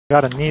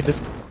Gotta need it.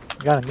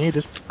 Gotta need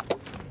it.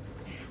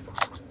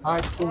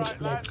 I push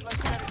back.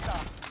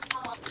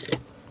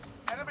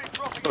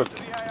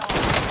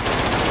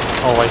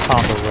 Oh, I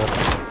found the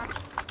weapon.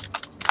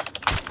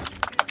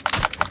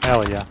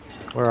 Hell yeah.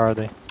 Where are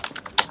they?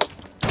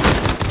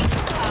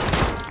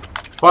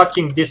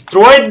 Fucking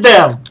destroyed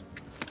them!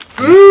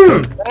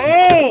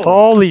 Mmm!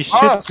 Holy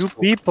shit, 2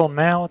 people,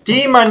 man. What the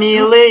Team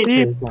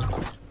annihilated! people?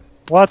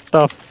 What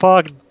the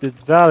fuck did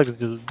Valics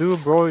just do,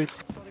 bro?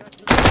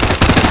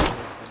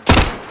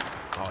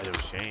 Oh, it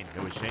was Shane.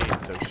 It was Shane.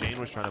 So Shane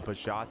was trying to put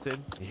shots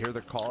in. You hear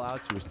the call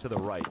outs. He was to the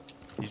right.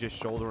 He's just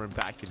shouldering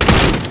back and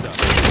stuff.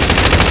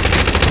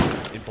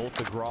 In both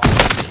the garage and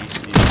the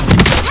ACD.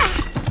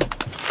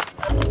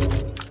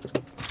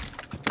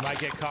 He might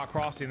get caught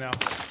crossing now.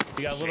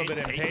 He got a little bit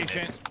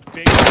impatient.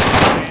 Big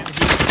man.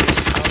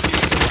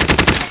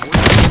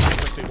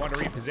 He wanted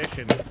to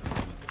reposition.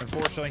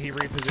 Unfortunately, he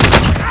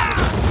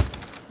repositioned.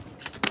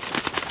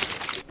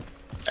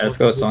 Let's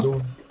go,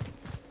 son.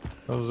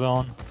 Go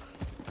zone.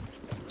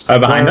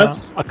 Behind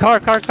us? A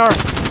car!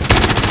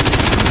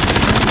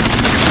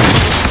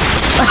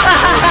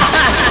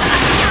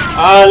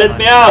 Ah, let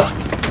me out!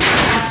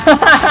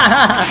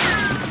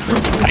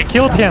 I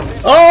killed him!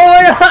 Oh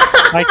my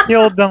god! I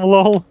killed them,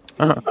 lol.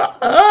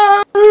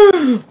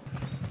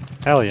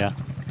 Hell yeah.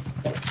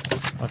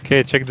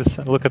 Okay, check this.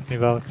 Look at me,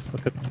 Valics.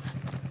 Look at me.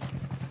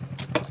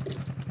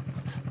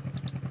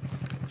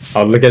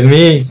 Oh, look at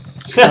me!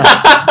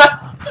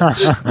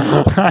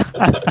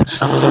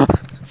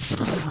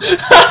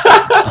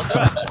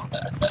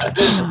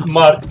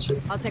 Marked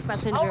you. I'll take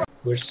passenger.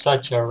 We're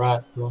such a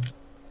rat, bro.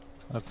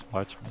 Let's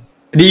watch me.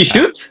 Do you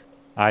shoot?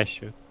 I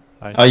shoot.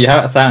 Oh, you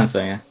have a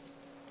silencer, yeah.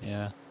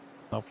 Yeah,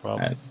 no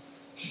problem.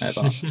 I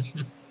don't.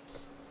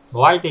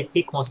 Why they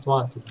pick most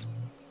wanted?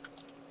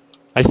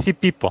 I see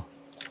people.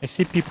 I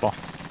see people.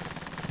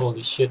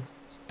 Holy shit.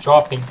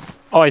 Dropping.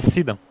 Oh, I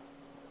see them.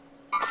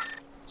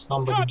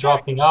 Somebody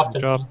dropping after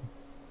Drop. me.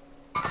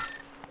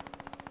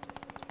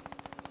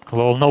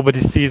 Lol, nobody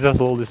sees us.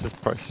 Lol, this is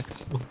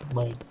perfect. Oh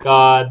my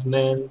god,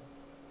 man.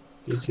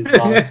 This is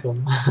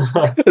awesome.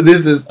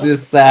 This is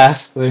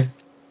disaster.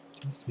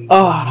 This is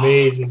Oh.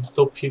 amazing.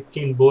 Top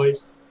 15,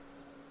 boys.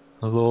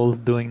 Lol,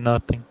 doing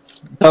nothing.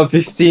 Top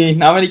 15.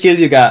 How many kills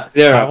you got? I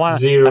 0. want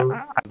 0.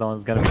 I know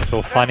it's gonna be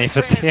so funny if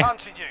it's here.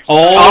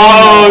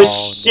 Oh,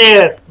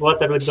 shit!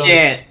 What are we doing?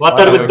 Shit. What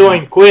are we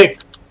doing? Quick!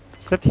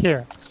 Sit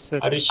here.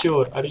 Sit. Are you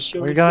sure? Are you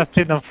sure? We're gonna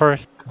see them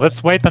first.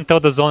 Let's wait until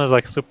the zone is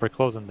like super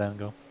close and then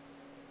go.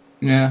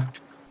 Yeah.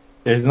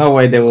 There's no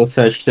way they will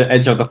search the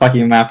edge of the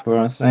fucking map for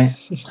us, right?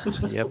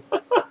 Yep.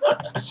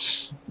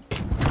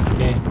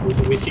 Okay,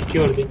 we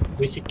secured it.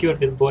 We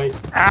secured it,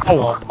 boys. Ow!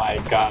 Oh my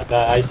god,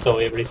 I saw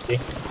everything.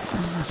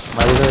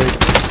 My leg.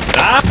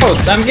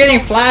 Ouch! I'm getting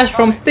flash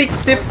from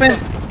 6 different...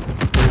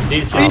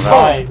 This is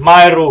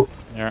my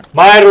roof. Yeah.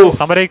 My roof.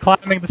 Somebody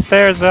climbing the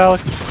stairs,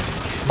 Alex.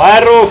 My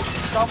roof.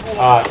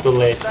 Ah, too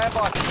late.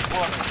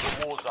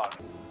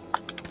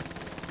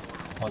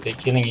 Oh, they're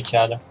killing each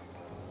other.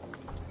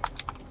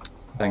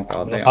 Thank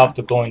god We they have are.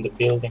 to go in the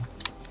building.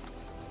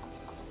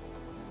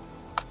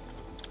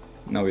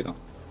 No we don't.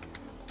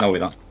 No we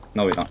don't.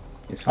 No we don't.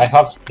 It's I fine.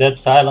 have dead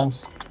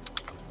silence.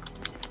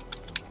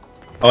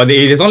 Oh,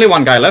 there's only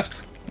one guy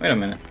left? Wait a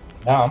minute.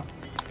 Yeah.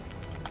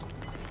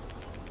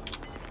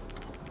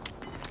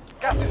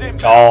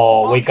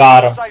 Oh, we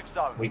got him.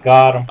 We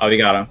got him. Oh, we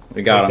got him.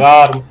 We We got him.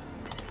 got him.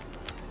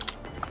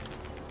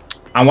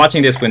 I'm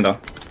watching this window.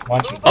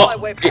 Watch it.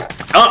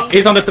 Oh,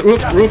 he's on the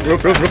roof.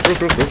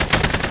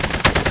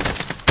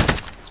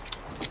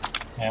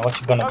 Man, what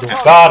you gonna do?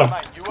 Got him.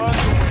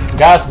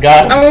 Gas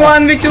got him. Number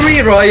 1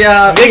 victory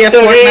royale.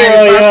 Victory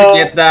royale.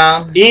 Get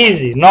down.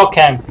 Easy, no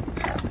camp.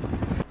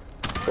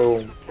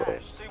 Boom.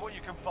 See what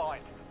you can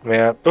find.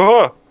 Man.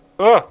 Oh!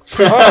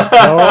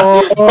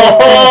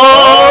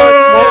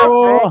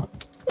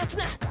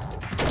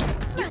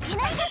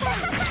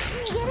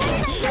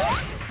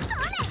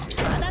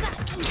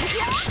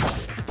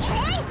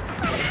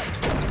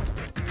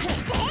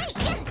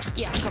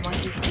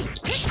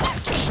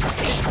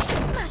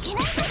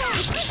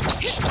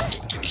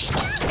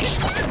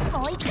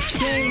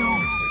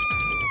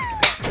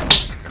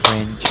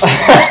 Cringe.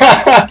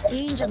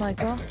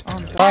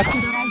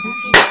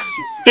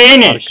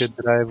 Finish. Arcade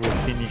drive will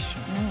finish.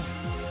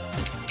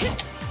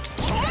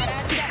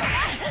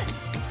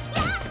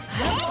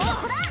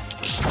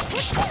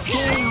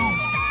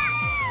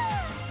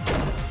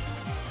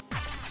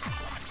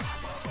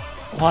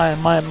 Why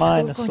am I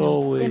minus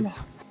always?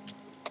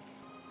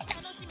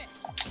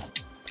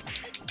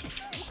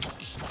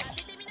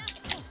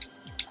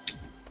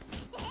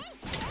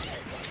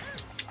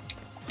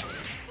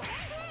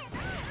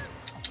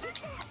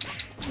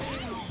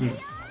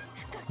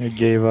 You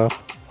gave up.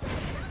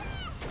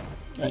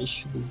 I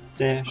should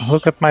dash.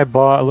 Look at my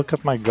bar. Look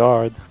at my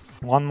guard.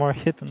 One more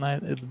hit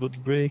and it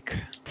would break.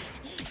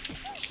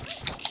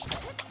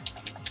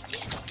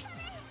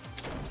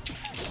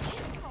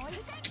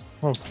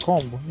 Oh,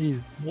 combo,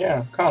 easy.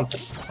 Yeah, counter.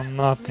 On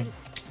nothing.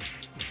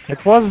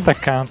 It wasn't a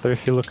counter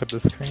if you look at the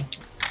screen.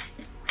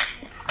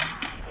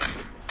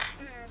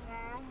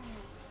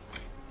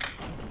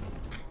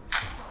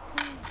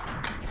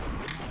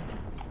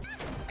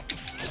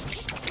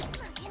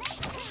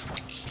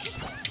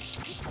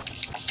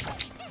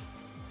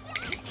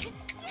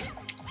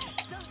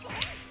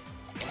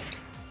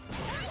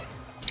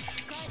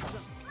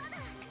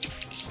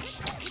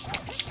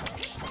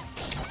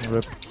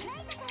 Rip.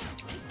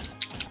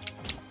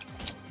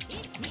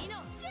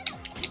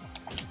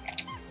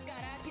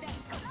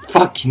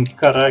 Fucking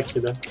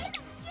Karakida.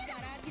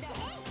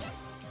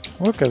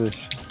 Look at this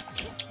shit.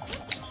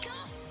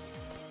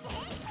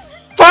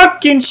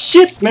 Fucking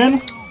shit,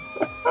 man!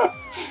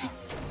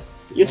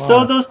 You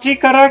saw those 3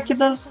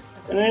 Karakidas?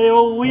 And they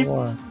all whiffed?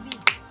 What?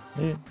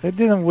 They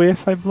didn't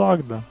whiff, I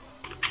blocked them.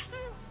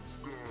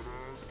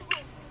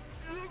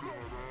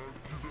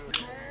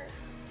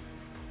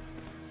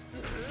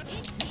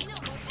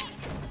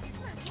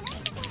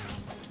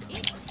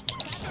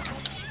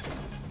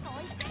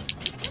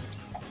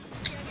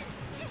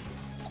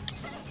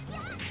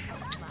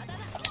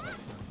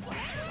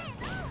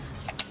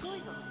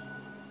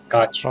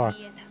 Got you. Fuck.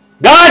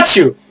 Got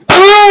you!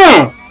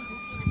 Oh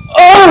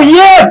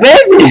yeah,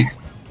 baby!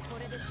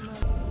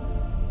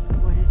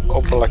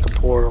 Open like a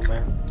portal,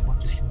 man.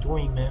 What is he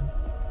doing, man?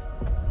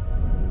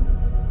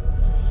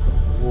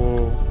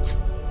 Whoa.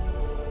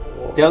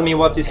 Tell me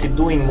what is he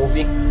doing,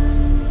 movie?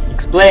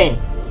 Explain.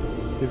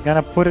 He's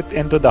gonna put it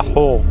into the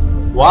hole.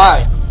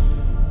 Why?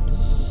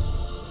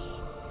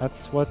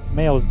 That's what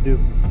males do.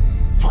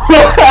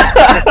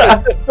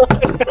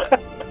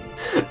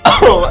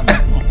 Oh.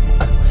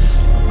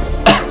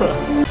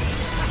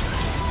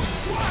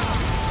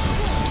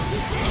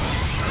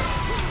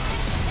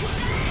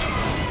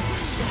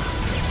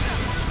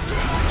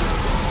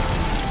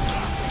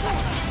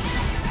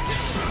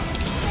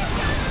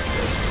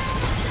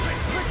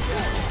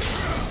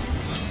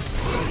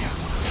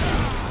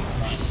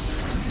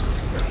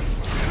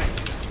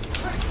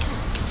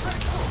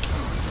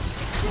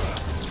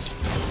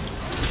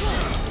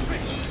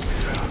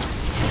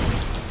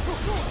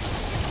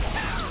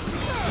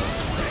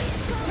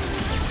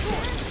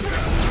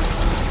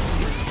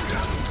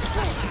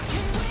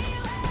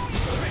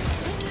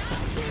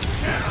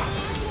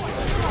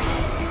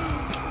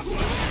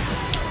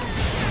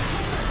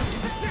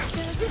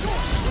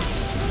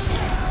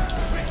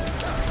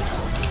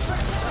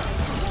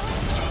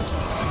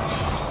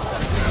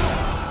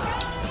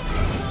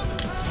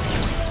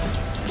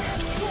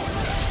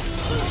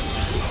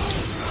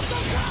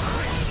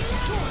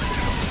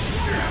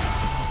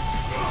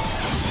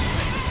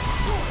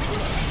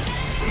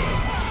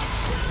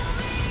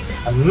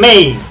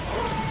 Amaze!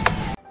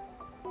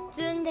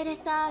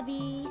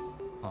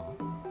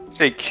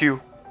 Say Q.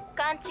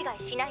 勘違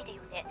いしないで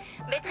よね。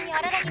別に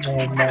あらら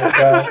Oh my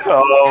god.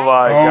 Oh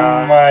my Oh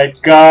god. my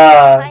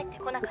god. 帰って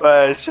こなかった。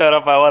 Man, shut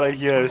up, I wanna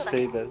hear her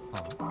say that.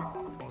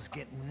 Was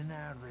getting in and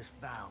out of this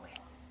valley.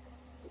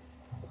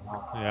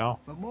 Yeah.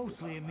 But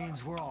mostly it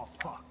means we're all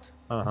fucked.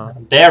 Uh-huh.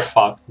 They're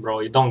fucked, bro.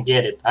 You don't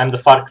get it. I'm the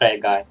Far Cry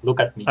guy. Look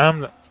at me.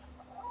 Got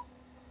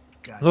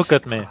Look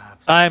at me.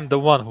 collapsed. I'm the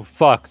one who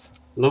fucks.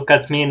 Look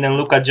at me and then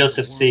look at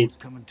Joseph The Seed. world's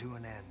coming to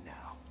an end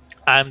now.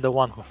 I'm the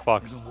one who We've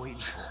fucks. been waiting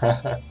for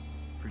it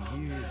for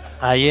years.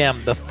 I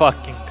am the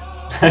fucking.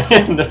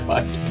 The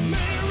fuck.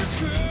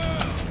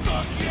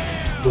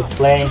 Good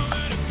play.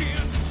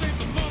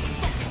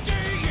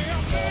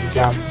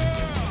 Jump.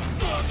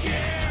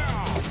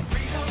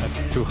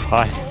 That's too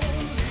high.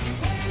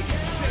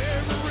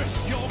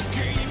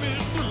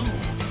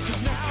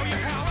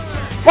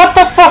 What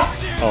the fuck?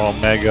 Oh,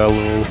 mega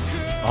lol.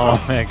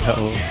 Oh, mega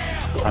lol.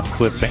 I'm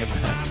clipping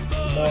that.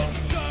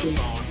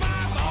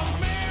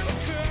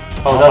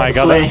 Oh, Oh that's my the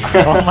god. play.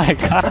 Oh my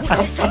god.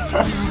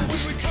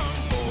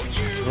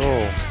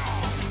 Bro.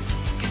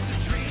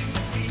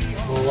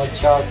 Oh,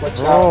 watch out, watch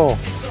out. Bro.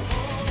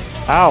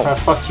 I Ow.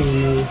 fucking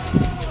you.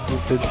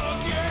 Stupid.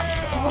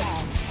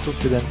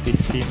 Stupid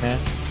NPC, man.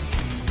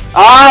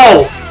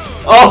 Ow!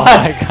 Oh Oh,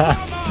 my god.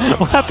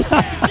 What the?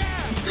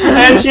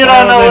 and he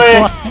ran How are they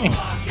away. flying?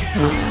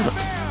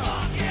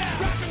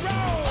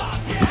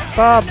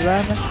 Stop,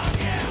 man.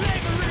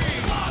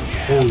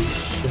 Holy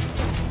shit.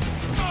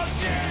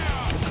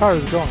 The car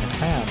is going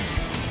ham.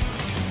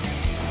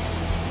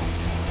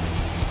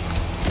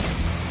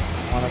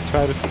 Wanna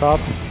try to stop?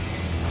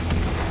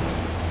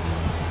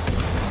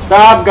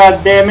 Stop,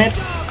 goddammit!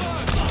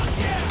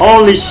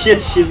 Holy shit,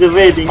 she's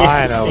evading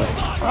Finally. everything.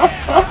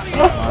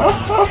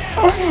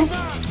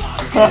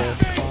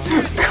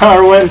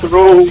 Car went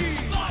rogue.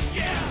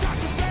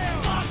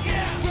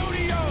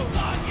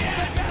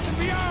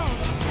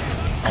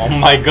 Oh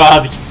my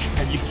god,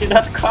 you see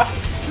that car?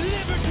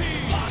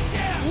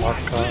 What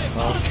car?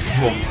 No.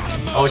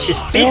 Oh, she's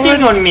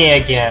spitting on me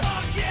again.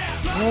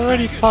 You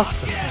already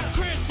fucked it.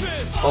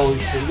 Oh,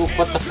 it's a, look,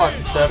 what the fuck,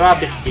 it's a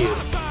rabbit deer.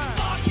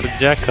 It's a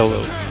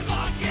jackalope.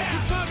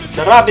 It's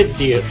a rabbit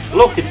deer.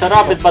 Look, it's a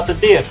rabbit but a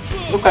deer.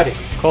 Look at it.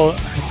 It's called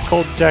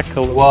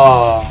jackalope.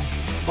 Wow.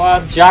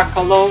 What,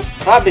 jackalope?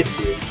 Rabbit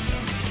deer.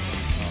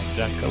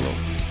 Jackalope.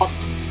 Fuck.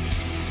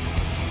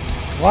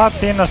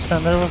 What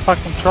innocent? There's a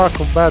fucking truck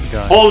of bad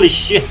guys. Holy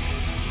shit.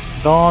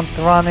 Don't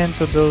run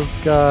into those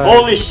guys.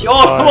 Holy shit.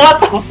 Oh, Sorry. what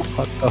the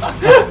What the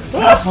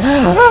fuck?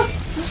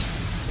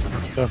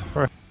 The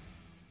fuck?